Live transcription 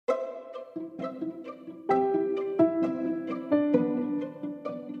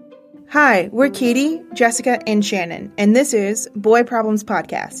Hi, we're Katie, Jessica, and Shannon, and this is Boy Problems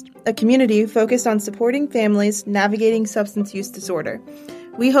Podcast, a community focused on supporting families navigating substance use disorder.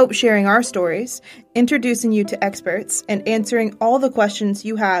 We hope sharing our stories, introducing you to experts, and answering all the questions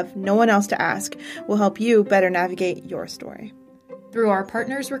you have no one else to ask will help you better navigate your story. Through our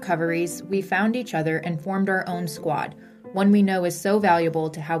partners' recoveries, we found each other and formed our own squad, one we know is so valuable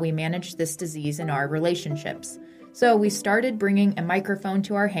to how we manage this disease in our relationships. So we started bringing a microphone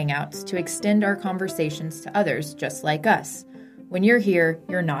to our hangouts to extend our conversations to others just like us. When you're here,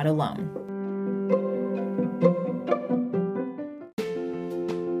 you're not alone.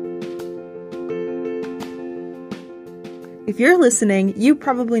 If you're listening, you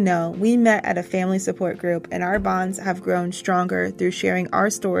probably know we met at a family support group and our bonds have grown stronger through sharing our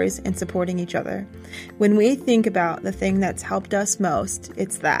stories and supporting each other. When we think about the thing that's helped us most,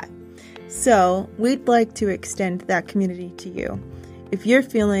 it's that. So, we'd like to extend that community to you. If you're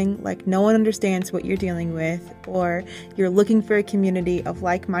feeling like no one understands what you're dealing with, or you're looking for a community of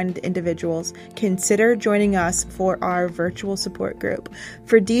like-minded individuals, consider joining us for our virtual support group.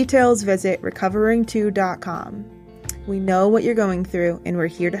 For details, visit recovering2.com. We know what you're going through, and we're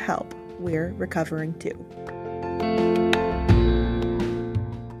here to help. We're recovering too.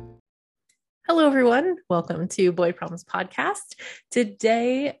 Hello, everyone. Welcome to Boy Problems Podcast.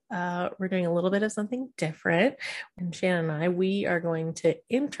 Today, we're doing a little bit of something different. And Shannon and I, we are going to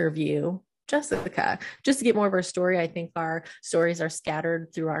interview Jessica just to get more of our story. I think our stories are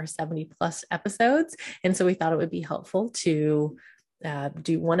scattered through our 70 plus episodes. And so we thought it would be helpful to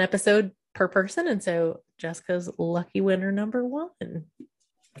do one episode per person. And so Jessica's lucky winner number one.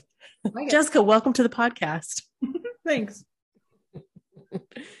 Jessica, welcome to the podcast. Thanks.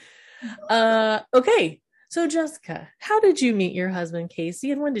 Okay. So Jessica, how did you meet your husband,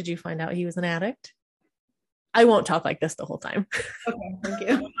 Casey? And when did you find out he was an addict? I won't talk like this the whole time. Okay. Thank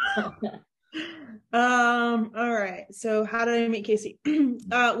you. All right. So how did I meet Casey?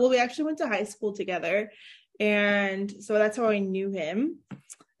 Well, we actually went to high school together. And so that's how I knew him.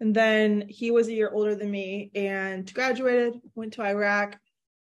 And then he was a year older than me and graduated, went to Iraq, was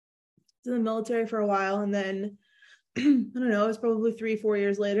in the military for a while. And then I don't know, it was probably 3-4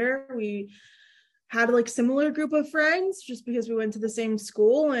 years later, we had like similar group of friends just because we went to the same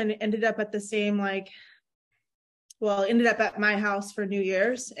school and ended up at the same ended up at my house for New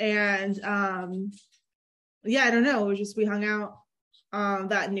Year's. And I don't know, it was just we hung out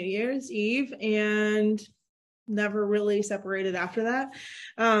that New Year's Eve and never really separated after that.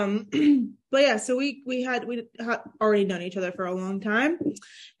 But yeah, so we had already known each other for a long time.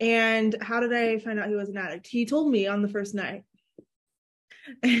 And how did I find out he was an addict? He told me on the first night.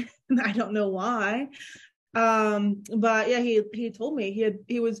 And I don't know why. But yeah, he told me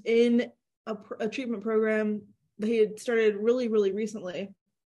he was in a treatment program that he had started really, really recently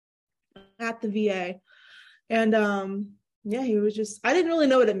at the VA. And he was just, I didn't really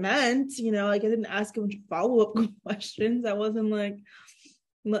know what it meant, I didn't ask him follow-up questions. I wasn't like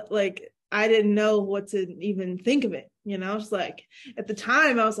I didn't know what to even think of it, just like at the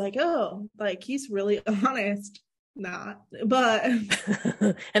time I was like, oh, like he's really honest. Not, but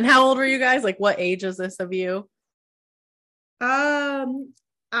And how old were you guys? Like what age is this of you? I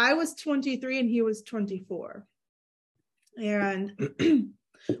was 23 and he was 24. And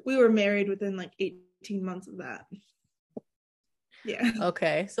we were married within like 18 months of that. Yeah.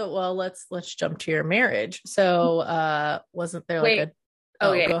 Okay. So, well, let's jump to your marriage. So, wasn't there like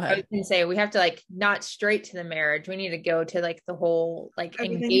go ahead. I was gonna say we have to like not straight to the marriage. We need to go to like the whole like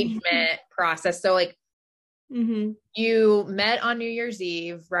engagement process. So like you met on New Year's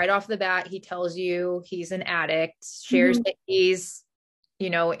Eve. Right off the bat, he tells you he's an addict, shares that he's,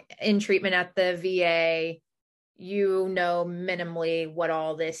 in treatment at the VA. Minimally what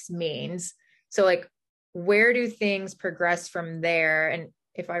all this means. So like, where do things progress from there? And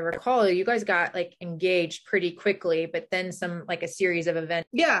if I recall, you guys got like engaged pretty quickly, but then some like a series of events.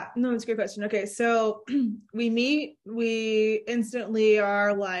 Yeah, no, it's a good question. Okay, so we meet, we instantly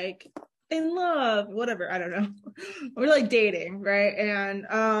are like in love, whatever, I don't know. We're like dating, right? And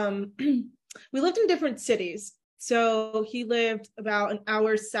we lived in different cities. So he lived about an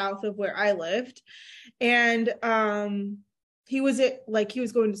hour south of where I lived. And he was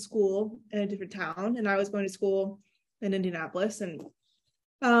going to school in a different town, and I was going to school in Indianapolis. And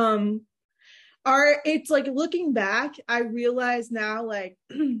it's like looking back, I realize now like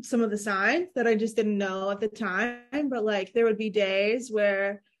some of the signs that I just didn't know at the time. But like there would be days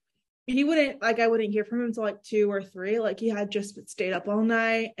where I wouldn't hear from him until like 2 or 3. Like he had just stayed up all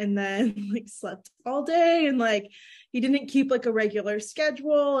night and then like slept all day, and like he didn't keep like a regular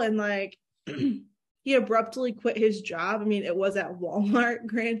schedule, and like he abruptly quit his job. I mean, it was at Walmart,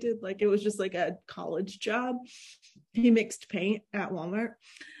 granted, like it was just like a college job. He mixed paint at Walmart,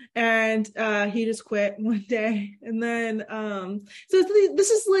 and he just quit one day. And then so this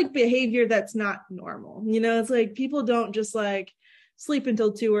is like behavior that's not normal. You know, it's like people don't just like sleep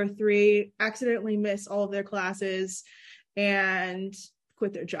until 2 or 3, accidentally miss all of their classes and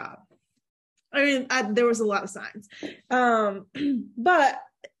quit their job. I mean, there was a lot of signs, but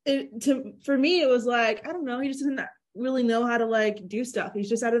for me, it was like, I don't know, he just didn't really know how to like do stuff. He's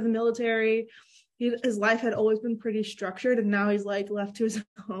just out of the military. His life had always been pretty structured, and now he's like left to his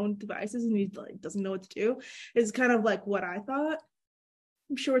own devices, and he like doesn't know what to do. It's kind of like what I thought.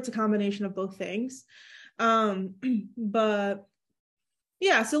 I'm sure it's a combination of both things, but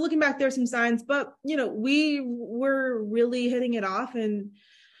yeah. So looking back, there's some signs, but you know, we were really hitting it off, and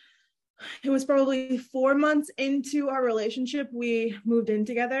it was probably 4 months into our relationship we moved in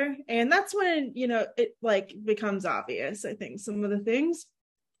together, and that's when, you know, it like becomes obvious, I think, some of the things.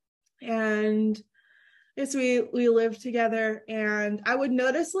 And yes, we lived together, and I would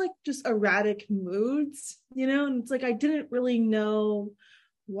notice like just erratic moods, you know, and it's like I didn't really know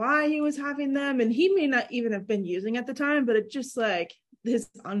why he was having them, and he may not even have been using at the time, but it just like his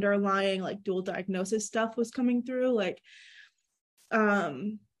underlying like dual diagnosis stuff was coming through, like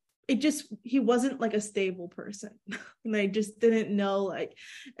he wasn't like a stable person. And I just didn't know, like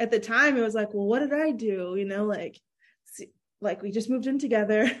at the time it was like, well, what did I do? You know, like we just moved in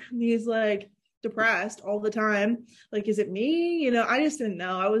together, and he's like depressed all the time. Like, is it me? You know, I just didn't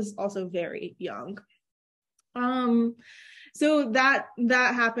know. I was also very young. So that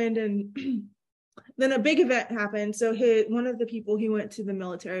happened, and then a big event happened. So one of the people he went to the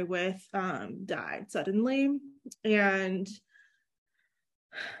military with died suddenly, and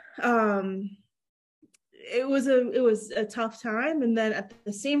it was a tough time. And then at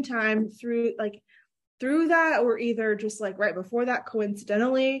the same time, through that, or either just like right before that,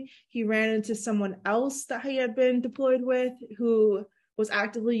 coincidentally, he ran into someone else that he had been deployed with who was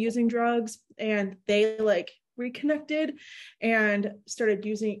actively using drugs, and they like reconnected and started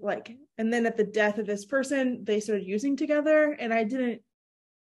using, like, and then at the death of this person, they started using together. And I didn't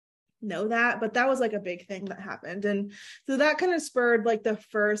know that, but that was like a big thing that happened. And so that kind of spurred like the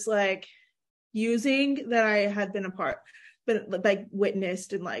first like using that I had been like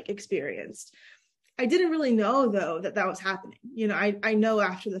witnessed and like experienced. I didn't really know though that was happening. You know, I know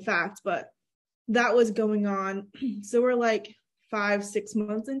after the fact, but that was going on. So we're like 5-6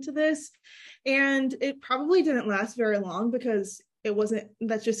 months into this, and it probably didn't last very long because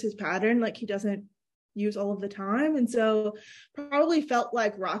that's just his pattern. Like he doesn't use all of the time, and so probably felt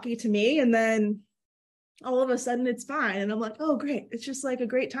like rocky to me. And then all of a sudden it's fine, and I'm like, oh great, it's just like a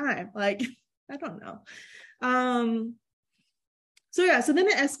great time. Like I don't know. So yeah, so then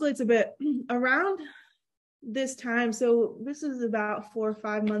it escalates a bit around this time. So this is about 4 or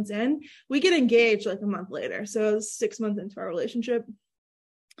 5 months in. We get engaged like a month later, so 6 months into our relationship,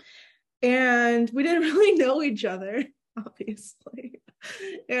 and we didn't really know each other, obviously.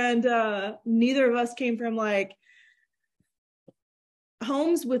 And neither of us came from like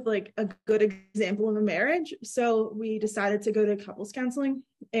homes with like a good example of a marriage. So we decided to go to couples counseling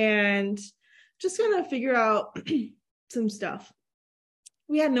and just kind of figure out some stuff.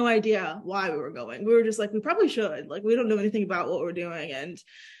 We had no idea why we were going. We were just like, we probably should. Like, we don't know anything about what we're doing, and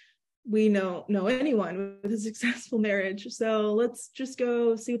we know anyone with a successful marriage. So let's just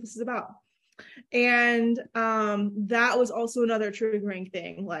go see what this is about. And that was also another triggering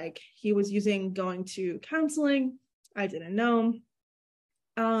thing. Like he was going to counseling. I didn't know.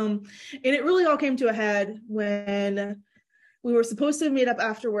 And it really all came to a head when we were supposed to meet up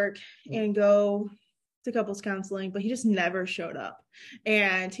after work and go to couples counseling, but he just never showed up,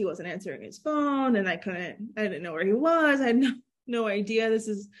 and he wasn't answering his phone, and I didn't know where he was. I had no idea. This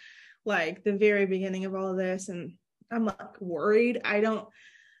is like the very beginning of all of this, and I'm like worried.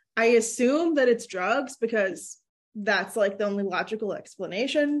 I assume that it's drugs because that's like the only logical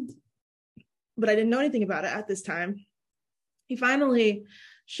explanation, but I didn't know anything about it at this time. He finally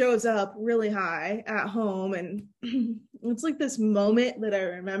shows up really high at home, and it's like this moment that I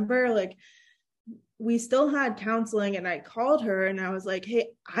remember. Like, we still had counseling, and I called her and I was like, hey,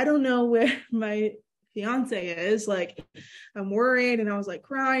 I don't know where my fiance is. Like, I'm worried. And I was like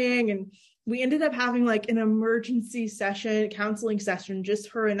crying, and we ended up having like an emergency counseling session, just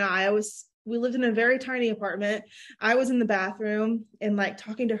her and I. We lived in a very tiny apartment. I was in the bathroom and like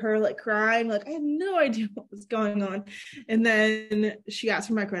talking to her, like crying, like I had no idea what was going on. And then she asked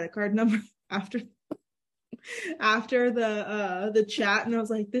for my credit card number after the chat, and I was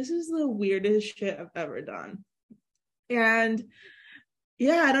like, this is the weirdest shit I've ever done. And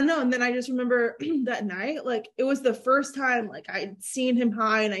yeah, I don't know. And then I just remember that night, like it was the first time like I'd seen him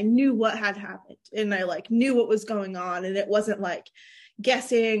high and I knew what had happened and I like knew what was going on and it wasn't like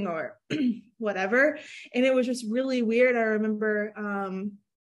guessing or whatever. And it was just really weird. I remember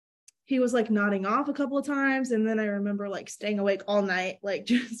he was like nodding off a couple of times and then I remember like staying awake all night, like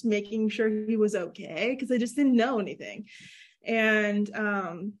just making sure he was okay because I just didn't know anything. And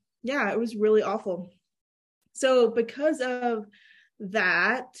yeah, it was really awful. So because of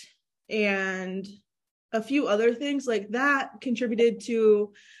that and a few other things like that contributed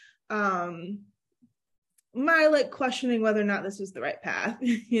to my like questioning whether or not this was the right path.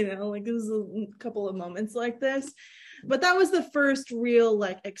 Like there was a couple of moments like this, but that was the first real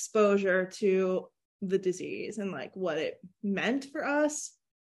like exposure to the disease and like what it meant for us.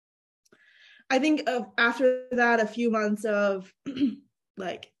 I think after that, a few months of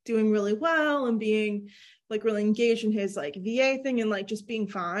like doing really well and being like really engaged in his like VA thing and like just being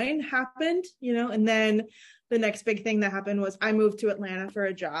fine happened, and then the next big thing that happened was I moved to Atlanta for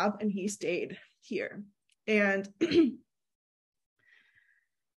a job and he stayed here. And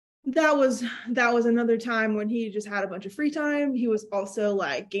that was another time when he just had a bunch of free time. He was also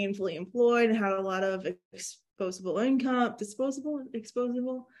like gainfully employed and had a lot of disposable income,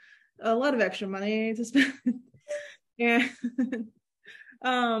 a lot of extra money to spend. And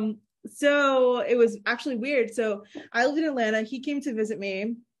so it was actually weird. So I lived in Atlanta. He came to visit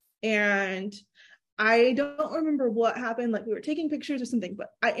me and I don't remember what happened. Like we were taking pictures or something, but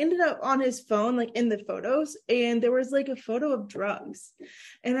I ended up on his phone, like in the photos, and there was like a photo of drugs.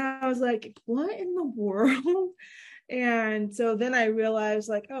 And I was like, what in the world? And so then I realized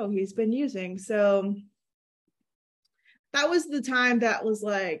like, oh, he's been using. So that was the time that was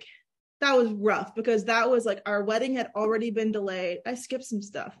rough because that was like our wedding had already been delayed. I skipped some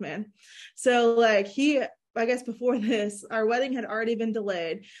stuff, man. So like I guess before this, our wedding had already been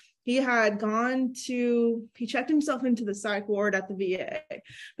delayed. He had he checked himself into the psych ward at the VA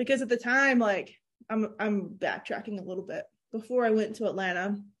because at the time, like I'm backtracking a little bit. Before I went to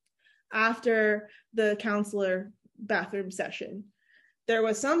Atlanta, after the counselor bathroom session, there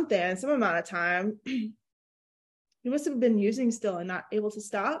was some amount of time he must have been using still and not able to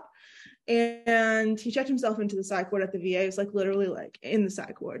stop. And he checked himself into the psych ward at the VA. It was like literally like in the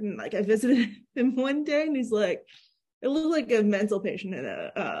psych ward. And like I visited him one day and he's like, it looked like a mental patient in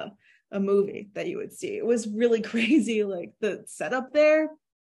a movie that you would see. It was really crazy, like the setup there.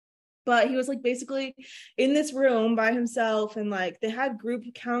 But he was like basically in this room by himself and like they had group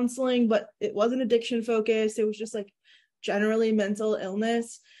counseling, but it wasn't addiction focused. It was just like generally mental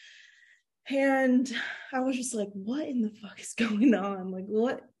illness. And I was just like, what in the fuck is going on? Like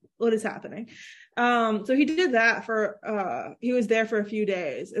what is happening? So he did that he was there for a few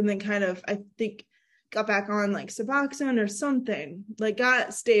days and then kind of, I think, got back on like Suboxone or something, like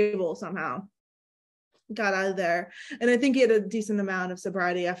got stable somehow, got out of there. And I think he had a decent amount of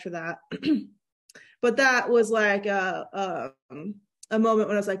sobriety after that. But that was like a moment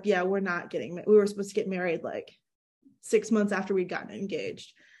when I was like, yeah, we were supposed to get married like 6 months after we'd gotten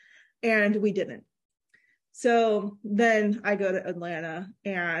engaged and we didn't. So then I go to Atlanta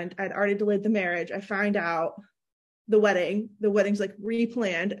and I'd already delayed the marriage. I find out the wedding's like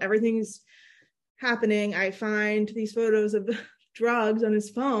replanned, everything's happening. I find these photos of drugs on his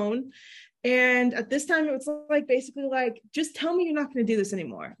phone. And at this time, it was like basically like, just tell me you're not going to do this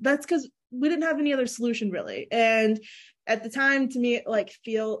anymore. That's because we didn't have any other solution really. And at the time, to me,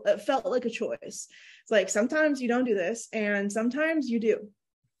 it felt like a choice. It's like, sometimes you don't do this and sometimes you do.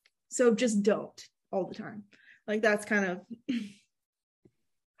 So just don't all the time. Like that's kind of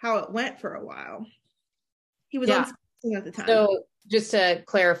how it went for a while. He was on at the time. So just to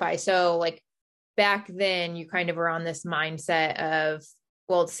clarify, so like, back then you kind of were on this mindset of,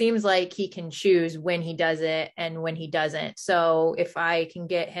 well, it seems like he can choose when he does it and when he doesn't. So if I can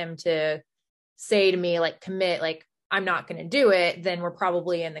get him to say to me, like commit, like I'm not going to do it, then we're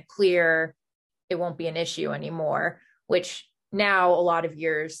probably in the clear. It won't be an issue anymore, which now a lot of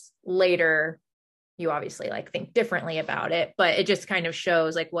years later, you obviously like think differently about it, but it just kind of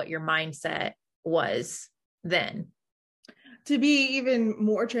shows like what your mindset was then. To be even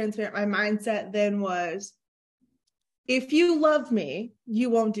more transparent, my mindset then was, if you love me, you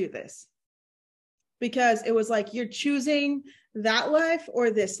won't do this. Because it was like, you're choosing that life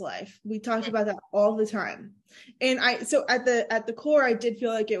or this life. We talked about that all the time. And so at the core, I did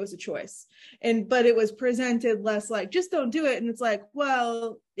feel like it was a choice. But it was presented less like, just don't do it. And it's like,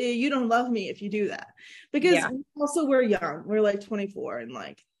 well, you don't love me if you do that. Because also we're young. We're like 24 and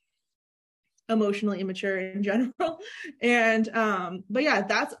like, emotionally immature in general. And but yeah,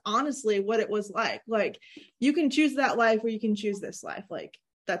 that's honestly what it was like. Like, you can choose that life or you can choose this life. Like,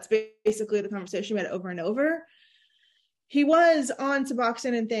 that's basically the conversation we had over and over. He was on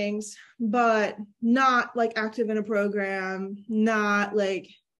Suboxone and things, but not like active in a program, not like,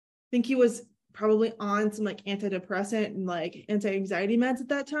 I think he was probably on some like antidepressant and like anti-anxiety meds at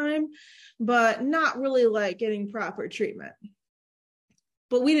that time, but not really like getting proper treatment.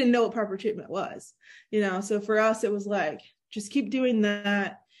 But we didn't know what proper treatment was, so for us it was like, just keep doing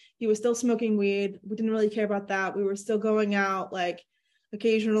that. He was still smoking weed. We didn't really care about that. We were still going out like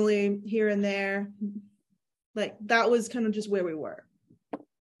occasionally here and there. Like, that was kind of just where we were.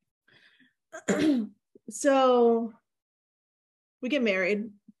 So we get married,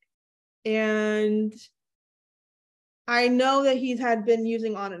 and I know that he had been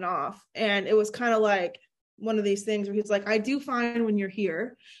using on and off, and it was kind of like one of these things where he's like, I do fine when you're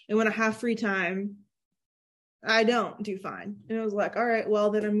here, and when I have free time, I don't do fine. And it was like, all right,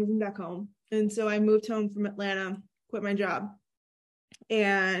 well, then I'm moving back home. And so I moved home from Atlanta, quit my job,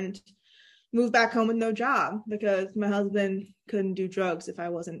 and moved back home with no job because my husband couldn't do drugs if I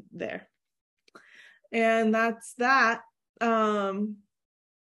wasn't there. And that's that. And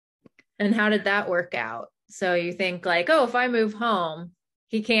how did that work out? So you think like, oh, if I move home,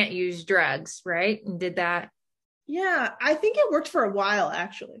 he can't use drugs, right? And did that? Yeah, I think it worked for a while,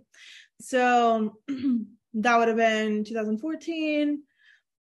 actually. So that would have been 2014.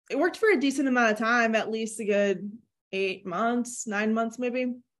 It worked for a decent amount of time, at least a good 8 months, 9 months,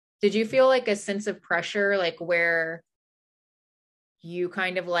 maybe. Did you feel like a sense of pressure, like where you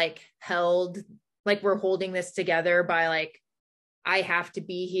kind of like held, like we're holding this together by like, I have to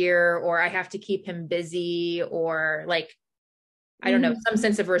be here, or I have to keep him busy, or like, I don't know, some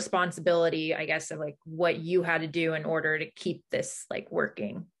sense of responsibility, I guess, of like what you had to do in order to keep this like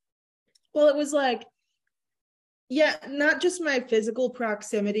working? Well, it was like, yeah, not just my physical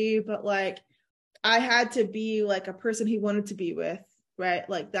proximity, but like I had to be like a person he wanted to be with, right?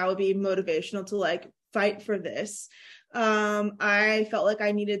 Like, that would be motivational to like fight for this. I felt like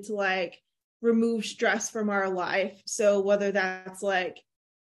I needed to like remove stress from our life. So whether that's like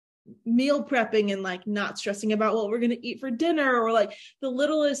meal prepping and like not stressing about what we're going to eat for dinner, or like the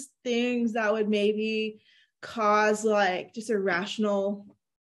littlest things that would maybe cause like just irrational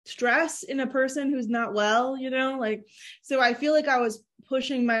stress in a person who's not well, like, so I feel like I was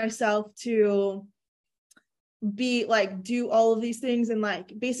pushing myself to be like, do all of these things and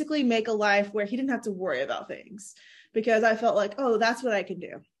like basically make a life where he didn't have to worry about things, because I felt like, oh, that's what I can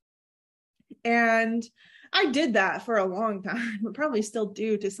do. And I did that for a long time, but probably still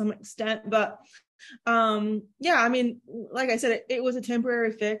do to some extent. But yeah, I mean, like I said, it was a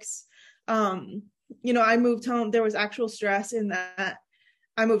temporary fix. I moved home. There was actual stress in that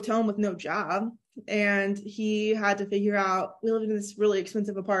I moved home with no job, and he had to figure out, we lived in this really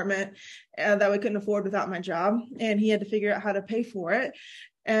expensive apartment that we couldn't afford without my job, and he had to figure out how to pay for it.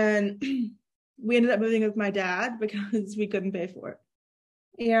 And we ended up moving with my dad because we couldn't pay for it.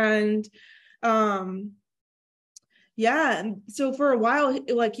 And yeah, and so for a while,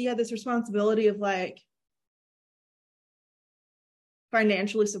 like, he had this responsibility of like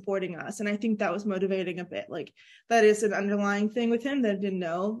financially supporting us, and I think that was motivating a bit. Like, that is an underlying thing with him that I didn't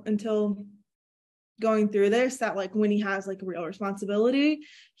know until going through this, that like when he has like a real responsibility,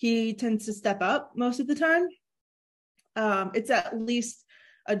 he tends to step up most of the time. It's at least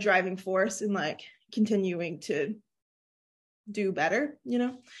a driving force in like continuing to do better,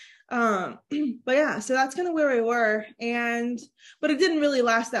 but yeah, so that's kind of where we were. But it didn't really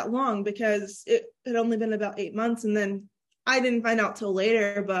last that long, because it had only been about 8 months, and then I didn't find out till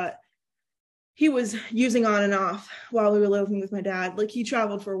later, but he was using on and off while we were living with my dad. Like, he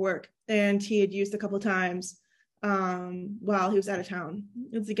traveled for work, and he had used a couple of times while he was out of town.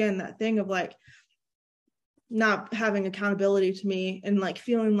 It's again that thing of like not having accountability to me, and like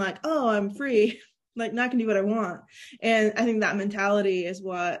feeling like, oh, I'm free, like, I can do what I want. And I think that mentality is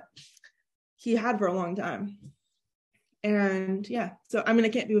what he had for a long time. And yeah, so I mean, I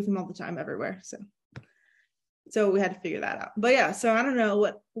can't be with him all the time everywhere, so we had to figure that out. But yeah, so I don't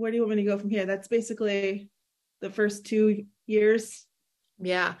know, where do you want me to go from here? That's basically the first 2 years.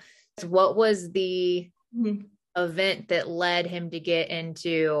 Yeah. What was the event that led him to get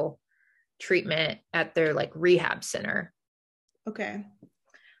into treatment at their like rehab center? Okay.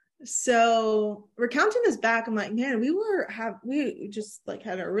 So recounting this back, I'm like, man, we just like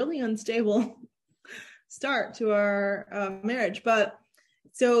had a really unstable start to our marriage. But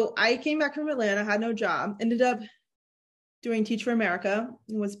so I came back from Atlanta, had no job, ended up doing Teach for America,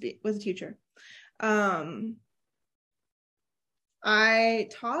 was a teacher. I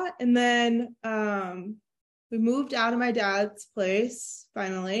taught, and then we moved out of my dad's place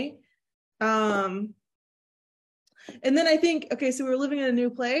finally. And then I think, okay, so we were living in a new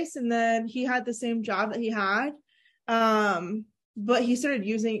place, and then he had the same job that he had. But he started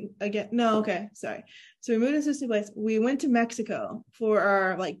using again. No, okay, sorry. So we moved into this new place. We went to Mexico for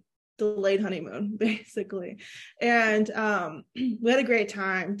our like delayed honeymoon, basically. And we had a great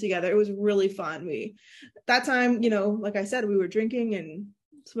time together. It was really fun. That time, like I said, we were drinking and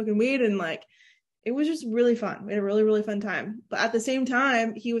smoking weed, and like it was just really fun. We had a really, really fun time. But at the same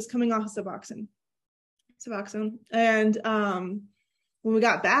time, he was coming off Suboxone. And when we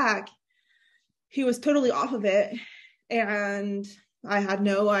got back, he was totally off of it. And I had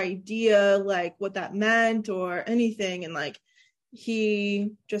no idea like what that meant or anything. And like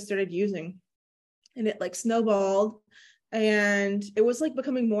he just started using, and it like snowballed, and it was like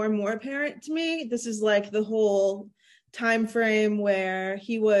becoming more and more apparent to me. This is like the whole time frame where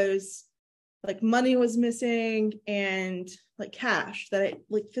he was like, money was missing, and like cash that I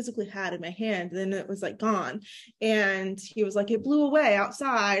like physically had in my hand, and then it was like gone. And he was like, it blew away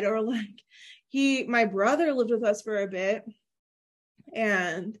outside, or like my brother lived with us for a bit,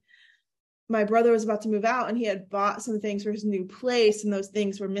 and my brother was about to move out, and he had bought some things for his new place, and those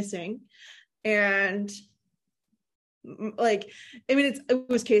things were missing. And like, I mean, it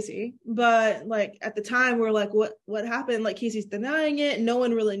was Casey, but like at the time we're like, what happened? Like Casey's denying it. No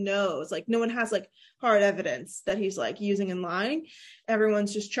one really knows. Like no one has like hard evidence that he's like using and lying.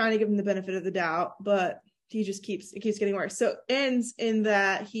 Everyone's just trying to give him the benefit of the doubt, but it keeps getting worse. So it ends in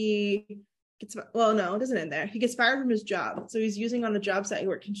that no, it doesn't end there. He gets fired from his job. So he's using on a job site. He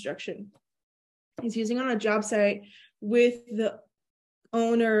worked construction. He's using on a job site with the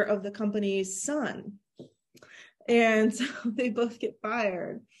owner of the company's son. And so they both get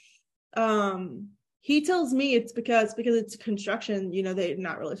fired. He tells me it's because it's construction, they're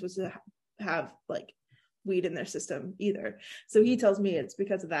not really supposed to have like weed in their system either. So he tells me it's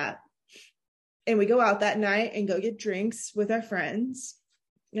because of that. And we go out that night and go get drinks with our friends.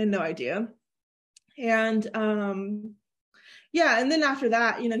 I had no idea. And and then after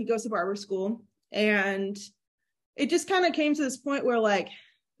that, he goes to barber school, and it just kind of came to this point where like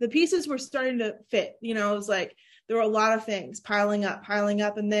the pieces were starting to fit. It was like there were a lot of things piling up,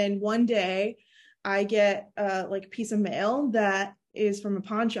 and then one day I get like a piece of mail that is from a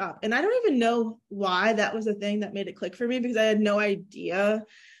pawn shop, and I don't even know why that was a thing that made it click for me, because I had no idea.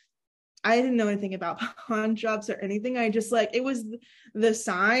 I didn't know anything about pawn shops or anything. I just like, it was the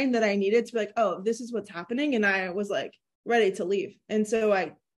sign that I needed to be like, oh, this is what's happening. And I was like ready to leave. And so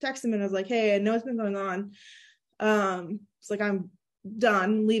I texted him and I was like, hey, I know what's been going on. It's like, I'm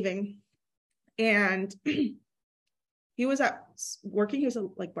done leaving. And he was at working. He was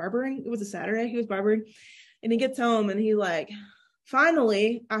like barbering. It was a Saturday. He was barbering, and he gets home and he like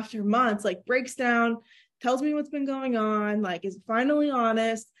finally, after months, like breaks down, tells me what's been going on, like is finally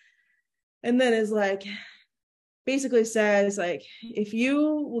honest. And then is like, basically says like, if you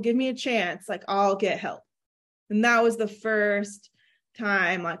will give me a chance, like I'll get help. And that was the first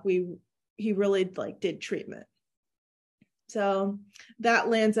time like he really like did treatment. So that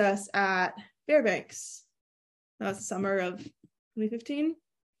lands us at Fairbanks. That was the summer of 2015.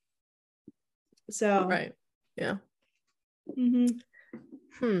 So right, yeah.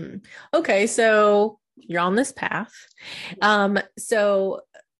 Mm-hmm. Okay, so you're on this path. So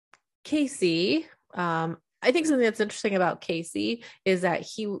Casey, I think something that's interesting about Casey is that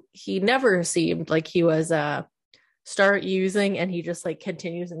he never seemed like he was start using and he just like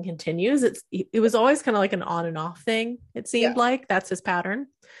continues. It was always kind of like an on and off thing. It seemed like that's his pattern,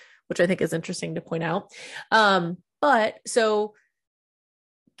 which I think is interesting to point out. But so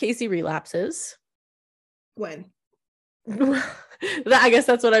Casey relapses. When? I guess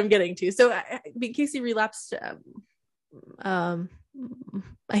that's what I'm getting to. So I mean, Casey relapsed a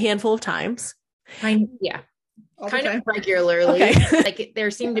handful of times. Kind of regularly. Okay. Like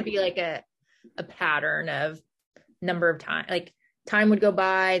there seemed to be like a pattern of number of time, like time would go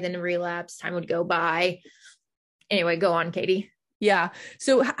by, then a relapse, time would go by. Anyway, go on, Katie. Yeah.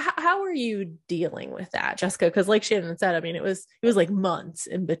 So how are you dealing with that, Jessica? Because like Shannon said, I mean, it was like months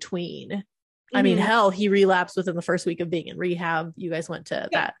in between. Mm-hmm. I mean, hell, he relapsed within the first week of being in rehab. You guys went to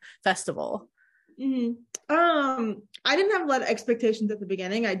that festival. Mm-hmm. I didn't have a lot of expectations at the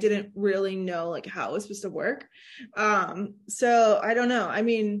beginning. I didn't really know like how it was supposed to work. So I don't know. I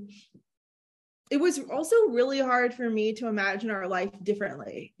mean, it was also really hard for me to imagine our life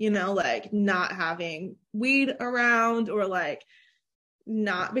differently, like not having weed around, or like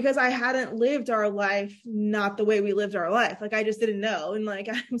not, because I hadn't lived our life not the way we lived our life. Like I just didn't know. And like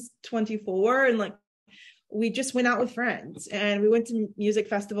I was 24 and like we just went out with friends and we went to music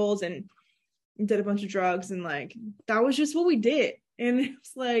festivals and did a bunch of drugs, and like that was just what we did. And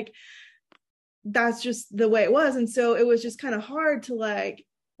it's like that's just the way it was. And so it was just kind of hard to like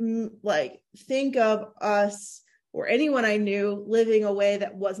think of us or anyone I knew living a way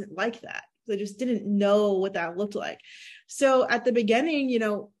that wasn't like that. I just didn't know what that looked like. So at the beginning, you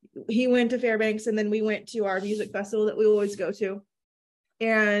know, he went to Fairbanks and then we went to our music festival that we always go to.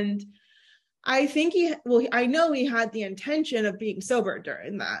 And I think I know he had the intention of being sober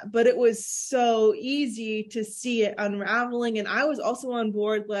during that, but it was so easy to see it unraveling. And I was also on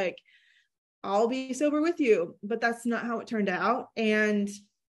board, like, I'll be sober with you, but that's not how it turned out. And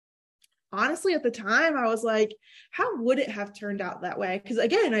honestly, at the time, I was like, how would it have turned out that way? Because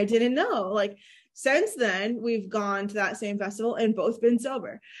again, I didn't know. Like, since then, we've gone to that same festival and both been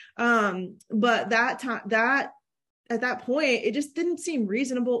sober. But at that point, it just didn't seem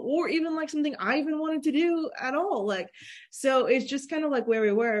reasonable or even like something I even wanted to do at all. Like, so it's just kind of like where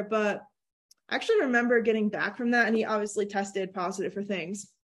we were. But I actually remember getting back from that, and he obviously tested positive for things.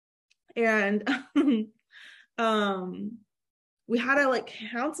 And we had a like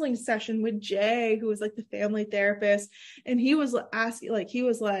counseling session with Jay, who was like the family therapist, and he was asking,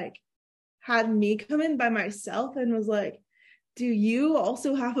 like, had me come in by myself and was like, do you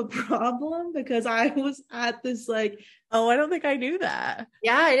also have a problem? Because I was at this like, oh, I don't think I knew that.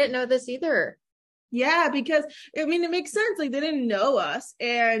 Yeah, I didn't know this either. Yeah, because I mean, it makes sense. Like, they didn't know us,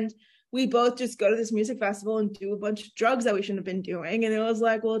 and we both just go to this music festival and do a bunch of drugs that we shouldn't have been doing. And it was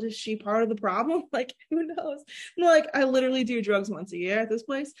like, well, is she part of the problem? Like, who knows? And like, I literally do drugs once a year at this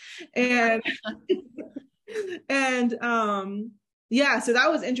place. And yeah, so that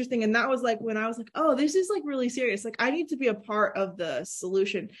was interesting. And that was like when I was like, oh, this is like really serious. Like, I need to be a part of the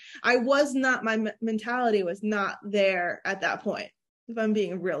solution. My mentality was not there at that point. If I'm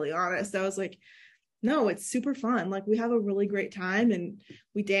being really honest, I was like, no, it's super fun. Like, we have a really great time and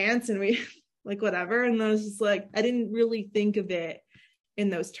we dance and we like whatever. And I was just like, I didn't really think of it in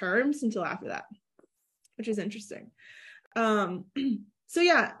those terms until after that, which is interesting. So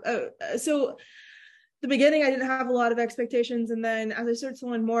yeah, so the beginning, I didn't have a lot of expectations. And then as I started to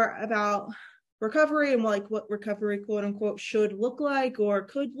learn more about recovery and like what recovery, quote unquote, should look like or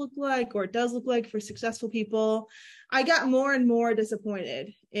could look like or does look like for successful people, I got more and more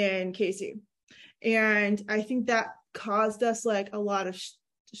disappointed in Casey. And I think that caused us like a lot of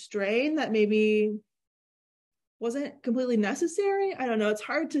strain that maybe wasn't completely necessary. I don't know. It's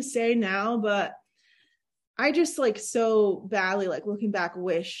hard to say now, but I just like so badly, like looking back,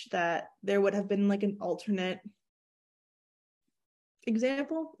 wish that there would have been like an alternate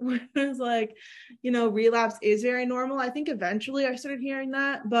example where it's like, you know, relapse is very normal. I think eventually I started hearing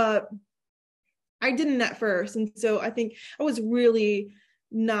that, but I didn't at first. And so I think I was really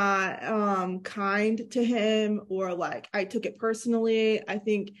not kind to him, or like I took it personally. I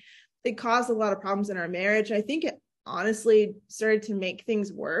think it caused a lot of problems in our marriage. I think it honestly started to make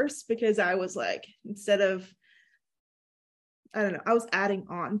things worse because I was like, instead of, I don't know, I was adding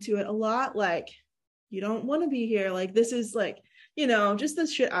on to it a lot. Like, you don't want to be here. Like, this is like, you know, just the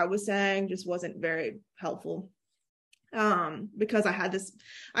shit I was saying just wasn't very helpful. Because I had this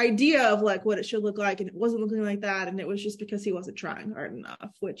idea of like what it should look like, and it wasn't looking like that. And it was just because he wasn't trying hard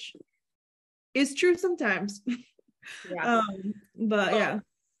enough, which is true sometimes. Yeah. But yeah,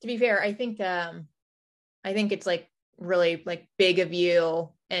 to be fair, I think it's like really like big of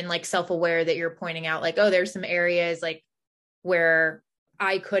you and like self-aware that you're pointing out like, oh, there's some areas like where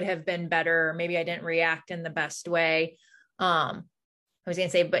I could have been better. Maybe I didn't react in the best way. I was going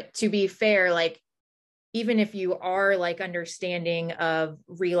to say, but to be fair, like, even if you are like understanding of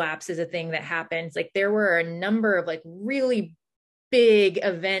relapse is a thing that happens, like there were a number of like really big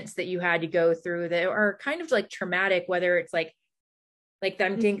events that you had to go through that are kind of like traumatic, whether it's like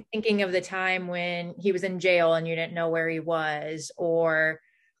I'm thinking of the time when he was in jail and you didn't know where he was, or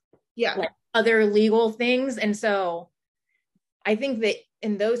yeah, like other legal things. And so I think that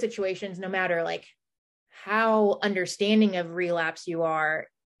in those situations, no matter like how understanding of relapse you are,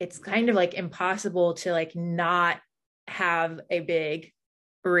 it's kind of like impossible to like not have a big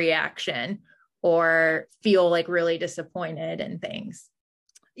reaction or feel like really disappointed in things.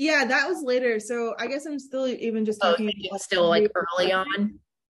 Yeah, that was later. So I guess I'm still even just talking about still like early on.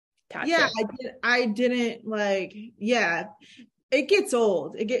 Gotcha. Yeah, I didn't like, yeah, it gets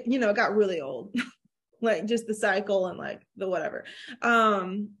old. It got really old. Like just the cycle and like the whatever.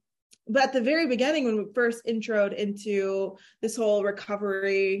 But at the very beginning, when we first introed into this whole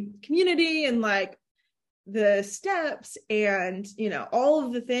recovery community and like the steps and, you know, all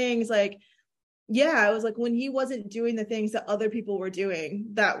of the things, like, yeah, it was like when he wasn't doing the things that other people were doing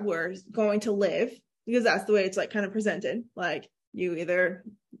that were going to live because that's the way it's like kind of presented. Like you either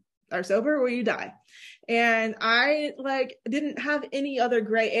are sober or you die. And I like didn't have any other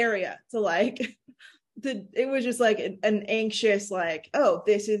gray area to like, it was just like an anxious, like, oh,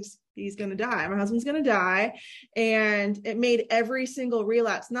 he's going to die. My husband's going to die. And it made every single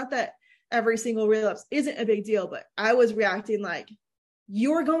relapse, not that every single relapse isn't a big deal, but I was reacting like,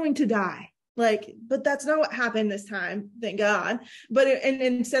 you're going to die. Like, but that's not what happened this time, thank God. But and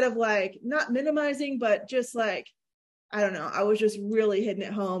instead of like not minimizing, but just like, I don't know, I was just really hitting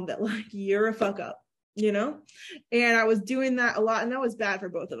it home that like, you're a fuck up, you know? And I was doing that a lot, and that was bad for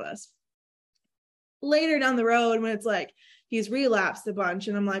both of us. Later down the road, when it's like he's relapsed a bunch,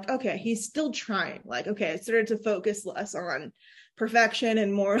 and I'm like, okay, he's still trying. Like, okay, I started to focus less on perfection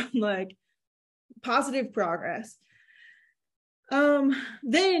and more on like positive progress.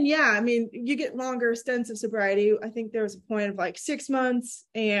 Then yeah, I mean, you get longer stints of sobriety. I think there was a point of like 6 months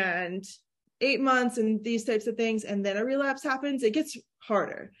and 8 months and these types of things, and then a relapse happens. It gets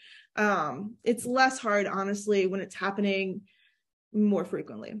harder. It's less hard, honestly, when it's happening more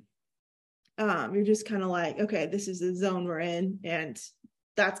frequently. You're just kind of like, okay, this is the zone we're in, and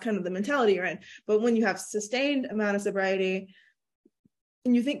that's kind of the mentality you're in. But when you have sustained amount of sobriety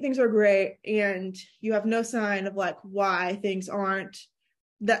and you think things are great and you have no sign of like why things aren't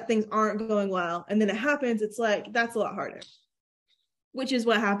going well, and then it happens, it's like, that's a lot harder, which is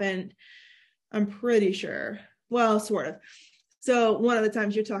what happened, I'm pretty sure. Well, sort of. So one of the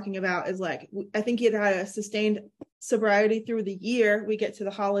times you're talking about is like, I think he had a sustained sobriety through the year. We get to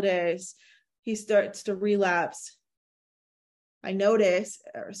the holidays, he starts to relapse. I notice,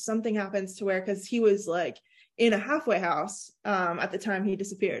 or something happens to where, because he was like in a halfway house at the time he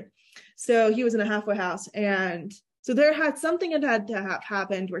disappeared. So he was in a halfway house, and so there had something had to have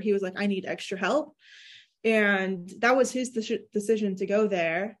happened where he was like, I need extra help, and that was his decision to go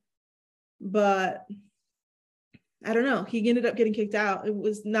there. But I don't know, he ended up getting kicked out. It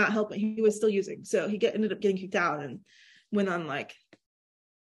was not helping. He was still using, so he ended up getting kicked out and went on like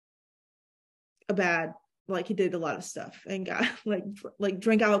a bad, like he did a lot of stuff and got like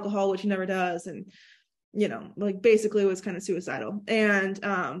drank alcohol, which he never does, and you know, like basically was kind of suicidal, and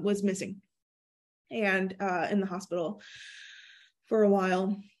was missing, and in the hospital for a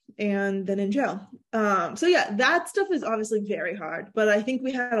while, and then in jail. So yeah, that stuff is obviously very hard, but I think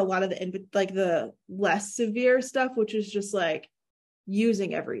we had a lot of the less severe stuff, which is just like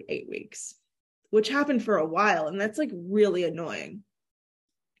using every 8 weeks, which happened for a while, and that's like really annoying.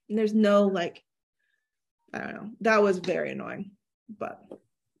 And there's no like, I don't know, that was very annoying, but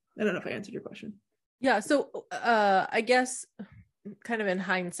I don't know if I answered your question. Yeah. So I guess kind of in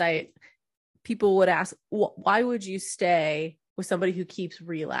hindsight, people would ask, why would you stay with somebody who keeps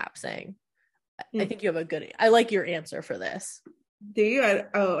relapsing? I think you have I like your answer for this. Do you? I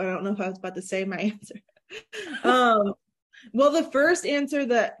don't know if I was about to say my answer. Well, the first answer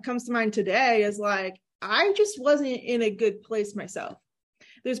that comes to mind today is like, I just wasn't in a good place myself.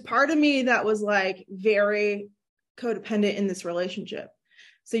 There's part of me that was like very codependent in this relationship.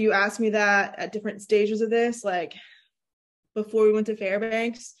 So you asked me that at different stages of this, like before we went to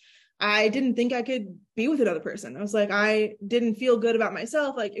Fairbanks, I didn't think I could be with another person. I was like, I didn't feel good about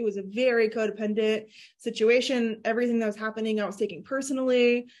myself. Like it was a very codependent situation. Everything that was happening, I was taking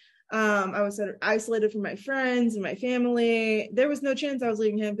personally. I was sort of isolated from my friends and my family. There was no chance I was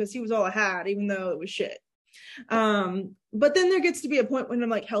leaving him because he was all I had, even though it was shit. But then there gets to be a point when I'm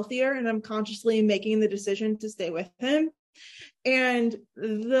like healthier and I'm consciously making the decision to stay with him. And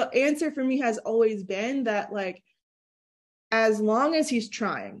the answer for me has always been that like, as long as he's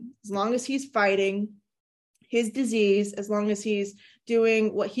trying, as long as he's fighting his disease, as long as he's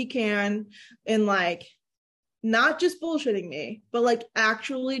doing what he can and like not just bullshitting me, but like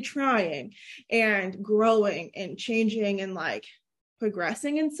actually trying and growing and changing and like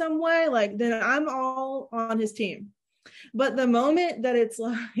progressing in some way, like then I'm all on his team. But the moment that it's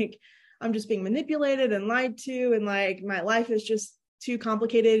like I'm just being manipulated and lied to and like my life is just too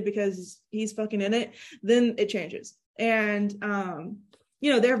complicated because he's fucking in it, then it changes. And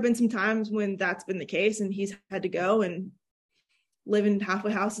you know, there have been some times when that's been the case and he's had to go and live in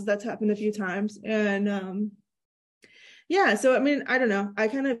halfway houses. That's happened a few times. And yeah, so I mean, I don't know, I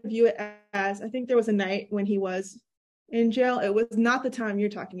kind of view it as, I think there was a night when he was in jail. It was not the time you're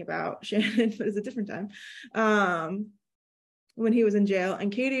talking about, Shannon, but it was a different time. When he was in jail. And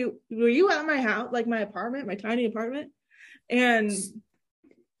Katie, were you at my house, like my apartment, my tiny apartment? And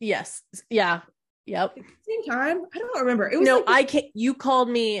yes, yeah, yep. At the same time, I don't remember. It was no, like I can't. You called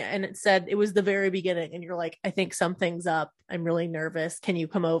me and it said it was the very beginning, and you're like, I think something's up. I'm really nervous. Can you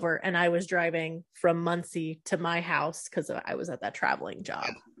come over? And I was driving from Muncie to my house because I was at that traveling job.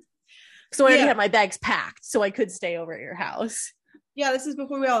 So I already had my bags packed so I could stay over at your house. Yeah, this is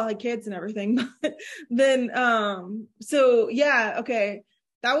before we all had kids and everything. But then so yeah, okay.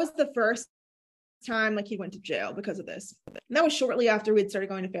 That was the first time like he went to jail because of this. And that was shortly after we'd started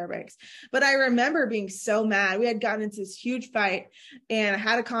going to Fairbanks. But I remember being so mad. We had gotten into this huge fight and I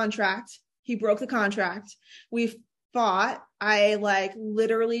had a contract. He broke the contract. We fought. I like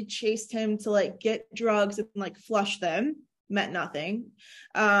literally chased him to like get drugs and like flush them. Meant nothing.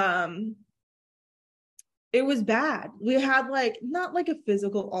 It was bad. We had like not like a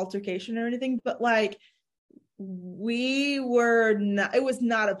physical altercation or anything, but like it was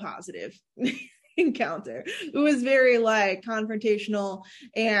not a positive encounter. It was very like confrontational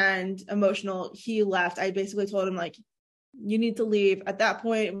and emotional. He left. I basically told him like, you need to leave. At that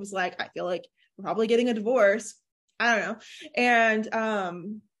point, it was like, I feel like we're probably getting a divorce. I don't know.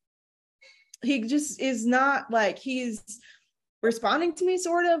 And he just is not like, he's responding to me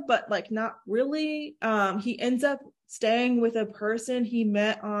sort of, but like not really. He ends up staying with a person he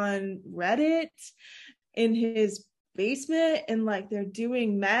met on Reddit in his basement, and like they're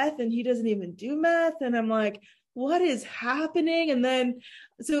doing meth and he doesn't even do meth, and I'm like, what is happening? And then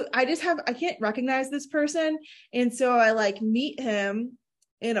so I can't recognize this person, and so I like meet him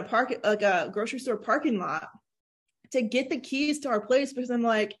in a grocery store parking lot to get the keys to our place, because I'm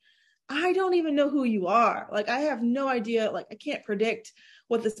like, I don't even know who you are. Like, I have no idea. Like, I can't predict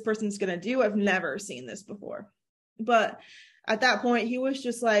what this person's going to do. I've never seen this before. But at that point, he was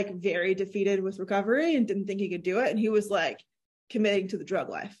just like very defeated with recovery and didn't think he could do it. And he was like committing to the drug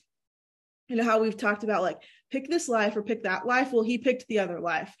life. You know how we've talked about like, pick this life or pick that life. Well, he picked the other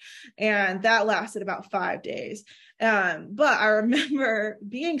life. And that lasted about 5 days. But I remember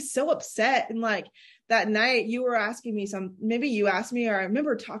being so upset, and like that night you were asking me maybe you asked me, or I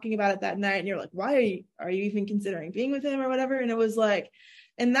remember talking about it that night, and you're like, why are you even considering being with him or whatever? And it was like,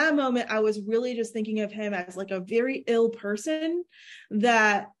 in that moment, I was really just thinking of him as like a very ill person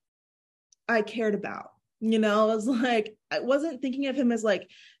that I cared about. You know, I was like, I wasn't thinking of him as like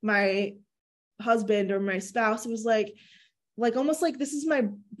my husband or my spouse. It was like almost like, this is my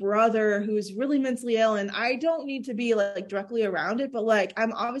brother who's really mentally ill, and I don't need to be like directly around it, but like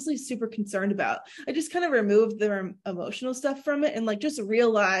I'm obviously super concerned about. I just kind of removed the emotional stuff from it and like just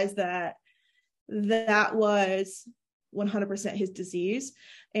realized that was 100% his disease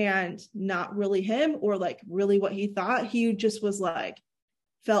and not really him, or like really what he thought. He just was like,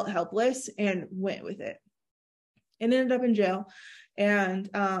 felt helpless and went with it and ended up in jail. And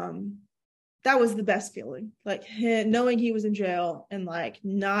that was the best feeling, like knowing he was in jail and like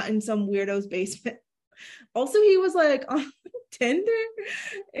not in some weirdo's basement. Also, he was like on Tinder,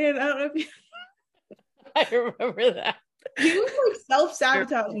 and I don't know if I remember that. He was like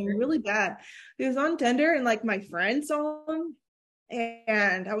self-sabotaging really bad. He was on Tinder, and like my friend saw him,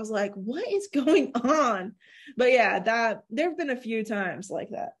 and I was like, what is going on? But yeah, there have been a few times like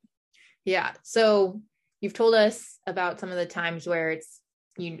that. Yeah. So you've told us about some of the times where it's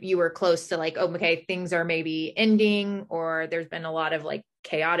you were close to like, oh, okay, things are maybe ending, or there's been a lot of like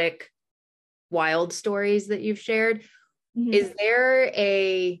chaotic, wild stories that you've shared. Mm-hmm. Is there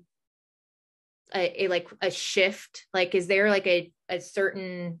a like a shift? Like, is there like a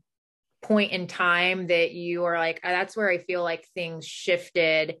certain point in time that you are like, that's where I feel like things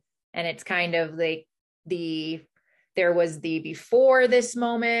shifted, and it's kind of like there was the before this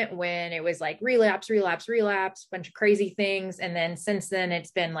moment when it was like relapse, bunch of crazy things. And then since then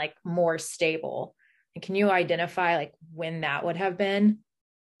it's been like more stable. And can you identify like when that would have been?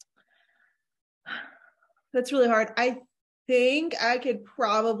 That's really hard. I think I could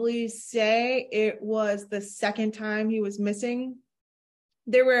probably say it was the second time he was missing.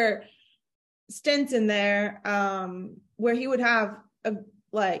 There were stints in there where he would have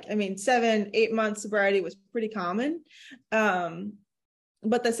 7-8 months sobriety was pretty common.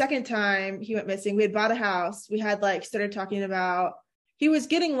 But the second time he went missing, we had bought a house. We had like started talking about, he was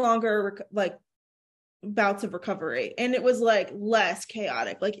getting longer like bouts of recovery, and it was like less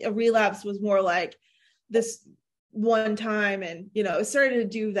chaotic. Like a relapse was more like this one time, and you know, it started to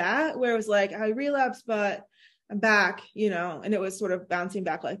do that where it was like, I relapsed, but I'm back, you know, and it was sort of bouncing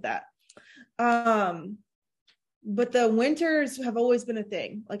back like that. But the winters have always been a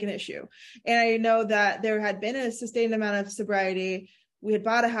thing, like an issue. And I know that there had been a sustained amount of sobriety. We had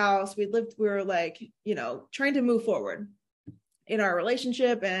bought a house. We were like, you know, trying to move forward in our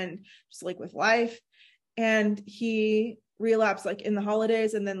relationship and just like with life. And he relapsed like in the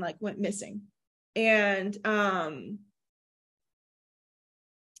holidays and then like went missing. And now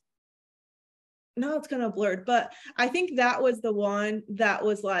it's kind of blurred, but I think that was the one that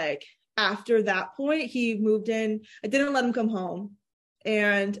was like, after that point, he moved in. I didn't let him come home.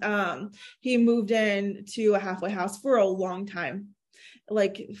 And he moved in to a halfway house for a long time,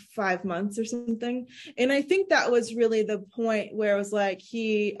 like 5 months or something. And I think that was really the point where it was like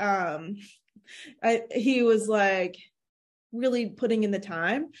he was like really putting in the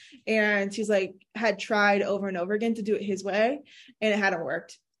time, and he's like had tried over and over again to do it his way, and it hadn't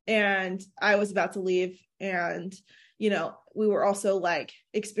worked. And I was about to leave, and we were also like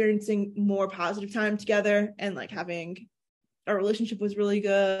experiencing more positive time together, and like having our relationship was really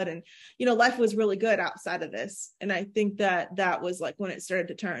good, and life was really good outside of this. And I think that was like when it started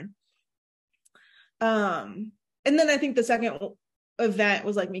to turn. And then I think the second event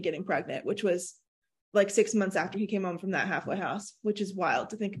was like me getting pregnant, which was like 6 months after he came home from that halfway house, which is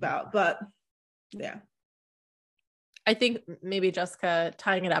wild to think about. But yeah. I think maybe, Jessica,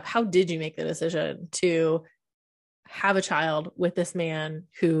 tying it up, how did you make the decision to have a child with this man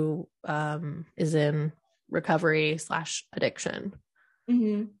who is in recovery / addiction?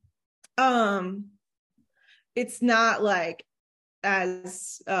 Mm-hmm. It's not like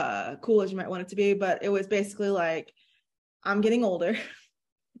as cool as you might want it to be, but it was basically like, I'm getting older.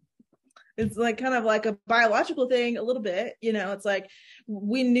 It's like kind of like a biological thing a little bit, it's like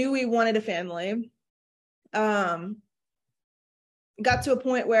we knew we wanted a family. Got to a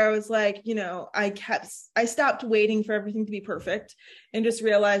point where I was like, I stopped waiting for everything to be perfect, and just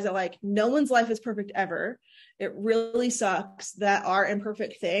realized that like no one's life is perfect ever. It really sucks that our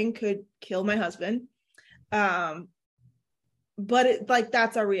imperfect thing could kill my husband. But it like,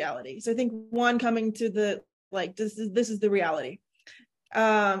 that's our reality. So I think coming to the, like, this is the reality.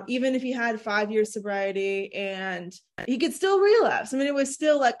 Even if he had 5 years sobriety, and he could still relapse. I mean, it was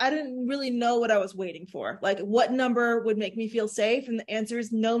still like, I didn't really know what I was waiting for. Like, what number would make me feel safe? And the answer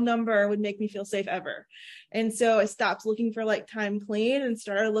is no number would make me feel safe ever. And so I stopped looking for like time clean, and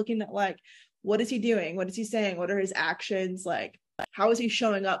started looking at like, what is he doing? What is he saying? What are his actions? Like, how is he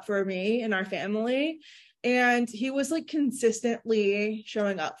showing up for me and our family? And he was like consistently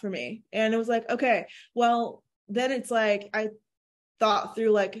showing up for me. And it was like, okay, well, then it's like, I thought through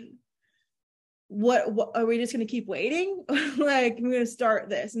like, what are we just going to keep waiting? Like, I'm going to start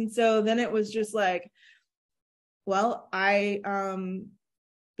this. And so then it was just like, well, I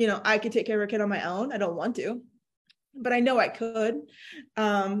could take care of a kid on my own. I don't want to, but I know I could.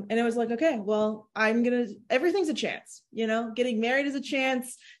 And it was like, okay, well, everything's a chance, getting married is a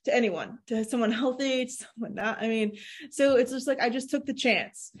chance to anyone, to someone healthy, to someone not. I mean, so it's just like, I just took the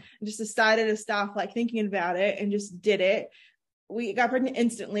chance and just decided to stop like thinking about it, and just did it. We got pregnant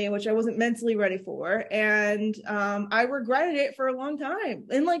instantly, which I wasn't mentally ready for. And I regretted it for a long time.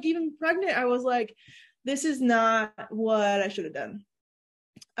 And like, even pregnant, I was like, this is not what I should have done.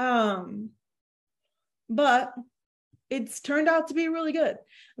 But it's turned out to be really good.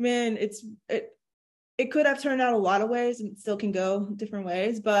 I mean, it could have turned out a lot of ways, and it still can go different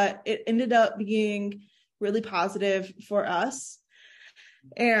ways, but it ended up being really positive for us,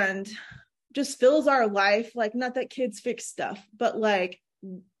 and just fills our life. Like, not that kids fix stuff, but like,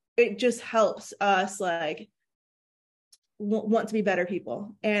 it just helps us like want to be better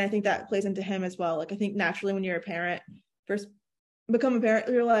people. And I think that plays into him as well. Like, I think naturally when you're a parent, first become a parent,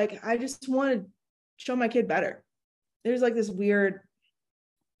 you're like, I just want to show my kid better. There's like this weird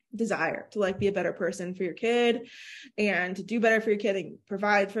desire to like be a better person for your kid, and to do better for your kid and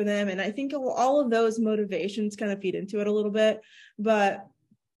provide for them. And I think all of those motivations kind of feed into it a little bit. But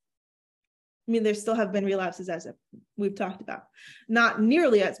I mean, there still have been relapses, as we've talked about, not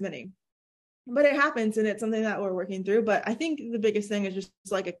nearly as many, but it happens, and it's something that we're working through. But I think the biggest thing is just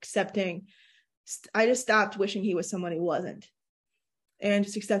like accepting. I just stopped wishing he was someone he wasn't, and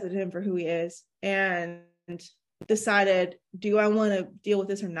just accepted him for who he is, and decided, do I want to deal with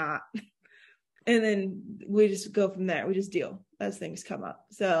this or not? And then we just go from there. We just deal as things come up.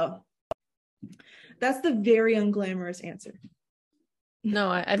 So that's the very unglamorous answer.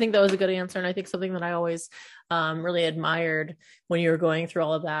 No, I think that was a good answer. And I think something that I always really admired when you were going through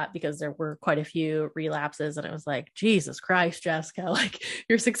all of that, because there were quite a few relapses, and it was like, Jesus Christ, Jessica, like,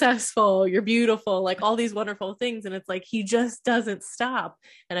 you're successful, you're beautiful, like all these wonderful things. And it's like, he just doesn't stop.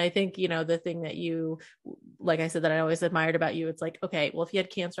 And I think, the thing that you, like I said, that I always admired about you, it's like, okay, well, if he had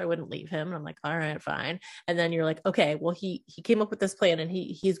cancer, I wouldn't leave him. And I'm like, all right, fine. And then you're like, okay, well, he came up with this plan, and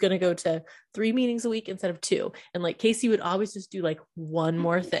he's going to go to 3 meetings a week instead of 2. And like, Casey would always just do like one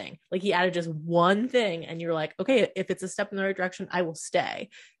more thing. Like, he added just one thing, and you're like, okay, if it's a step in the right direction, I will stay.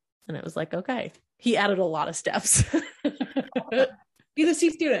 And it was like, okay, he added a lot of steps. He's a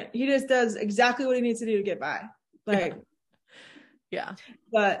C student. He just does exactly what he needs to do to get by. Like, yeah.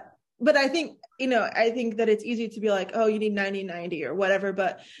 But I think, I think that it's easy to be like, oh, you need 90/90 or whatever.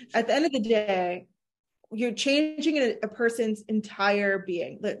 But at the end of the day, you're changing a person's entire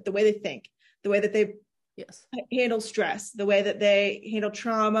being, the way they think, the way that they handle stress, the way that they handle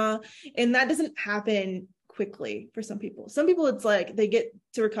trauma. And that doesn't happen quickly for some people. Some people, it's like they get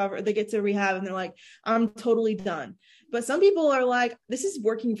to recover, they get to rehab, and they're like, I'm totally done. But some people are like, this is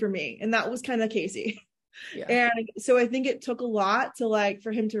working for me. And that was kind of Casey. Yeah. And so I think it took a lot to like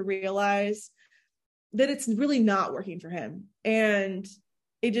for him to realize that it's really not working for him. And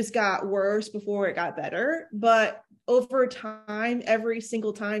it just got worse before it got better. But over time, every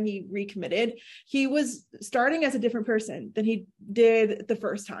single time he recommitted, he was starting as a different person than he did the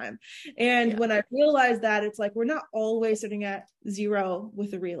first time. And when I realized that, it's like, we're not always starting at 0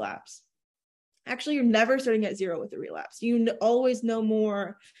 with a relapse. Actually, you're never starting at 0 with a relapse. You always know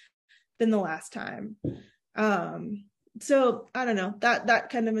more than the last time. So I don't know, that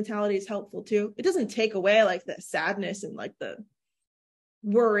kind of mentality is helpful too. It doesn't take away like the sadness and like the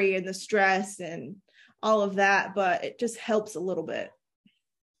worry and the stress and all of that, but it just helps a little bit.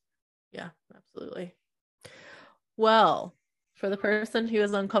 Yeah, absolutely. Well, for the person who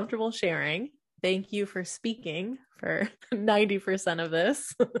is uncomfortable sharing, thank you for speaking for 90% of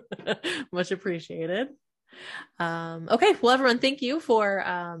this. Much appreciated. Okay. Well, everyone, thank you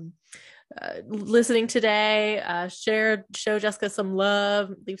for, listening today. Show Jessica some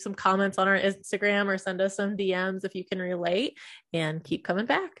love, leave some comments on our Instagram or send us some DMs if you can relate, and keep coming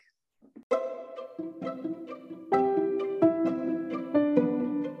back.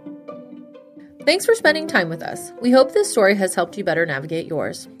 Thanks for spending time with us. We hope this story has helped you better navigate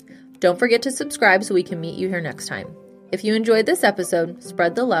yours. Don't forget to subscribe so we can meet you here next time. If you enjoyed this episode,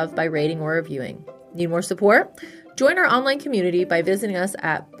 spread the love by rating or reviewing. Need more support? Join our online community by visiting us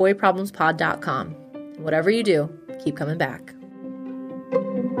at boyproblemspod.com. And whatever you do, keep coming back.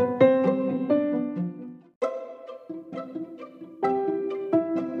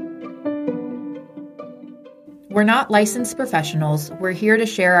 We're not licensed professionals. We're here to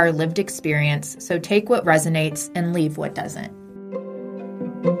share our lived experience, so take what resonates and leave what doesn't.